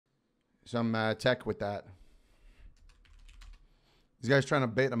tech with that. This guy's trying to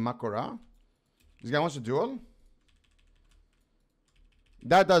bait a mak'gora. This guy wants to duel.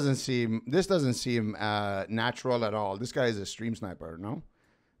 That doesn't seem. This doesn't seem natural at all. This guy is a stream sniper. No,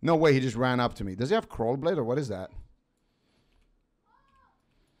 no way. He just ran up to me. Does he have crawl blade or what is that?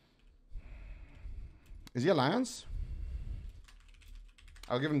 Is he Alliance?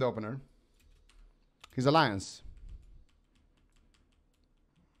 I'll give him the opener. He's Alliance.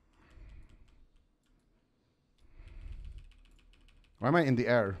 Why am I in the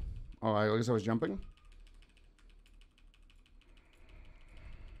air? Oh, I guess I was jumping.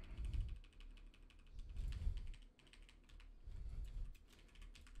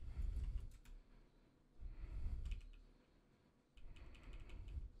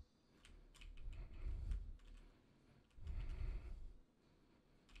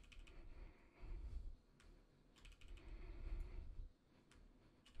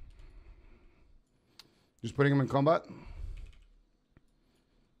 Just putting him in combat.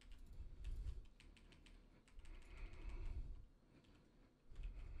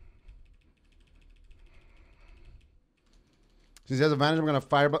 Since he has advantage, I'm going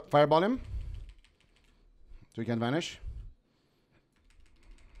to fireball him. So he can't vanish.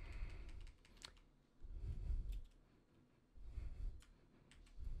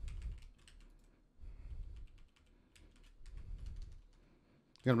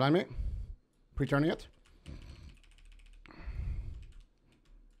 You going to blind me? Pre-turning it.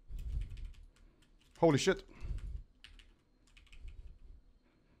 Holy shit.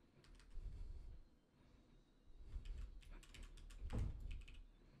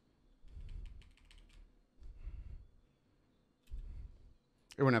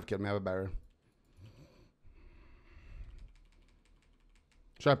 It wouldn't have killed me. I have a barrier.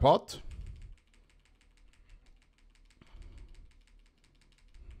 Should I pot?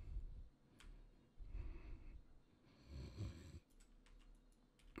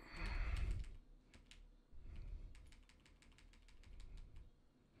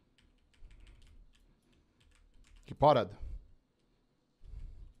 He potted.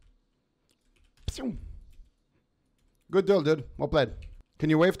 Good deal, dude. Well played. Can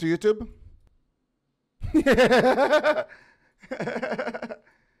you wave to YouTube?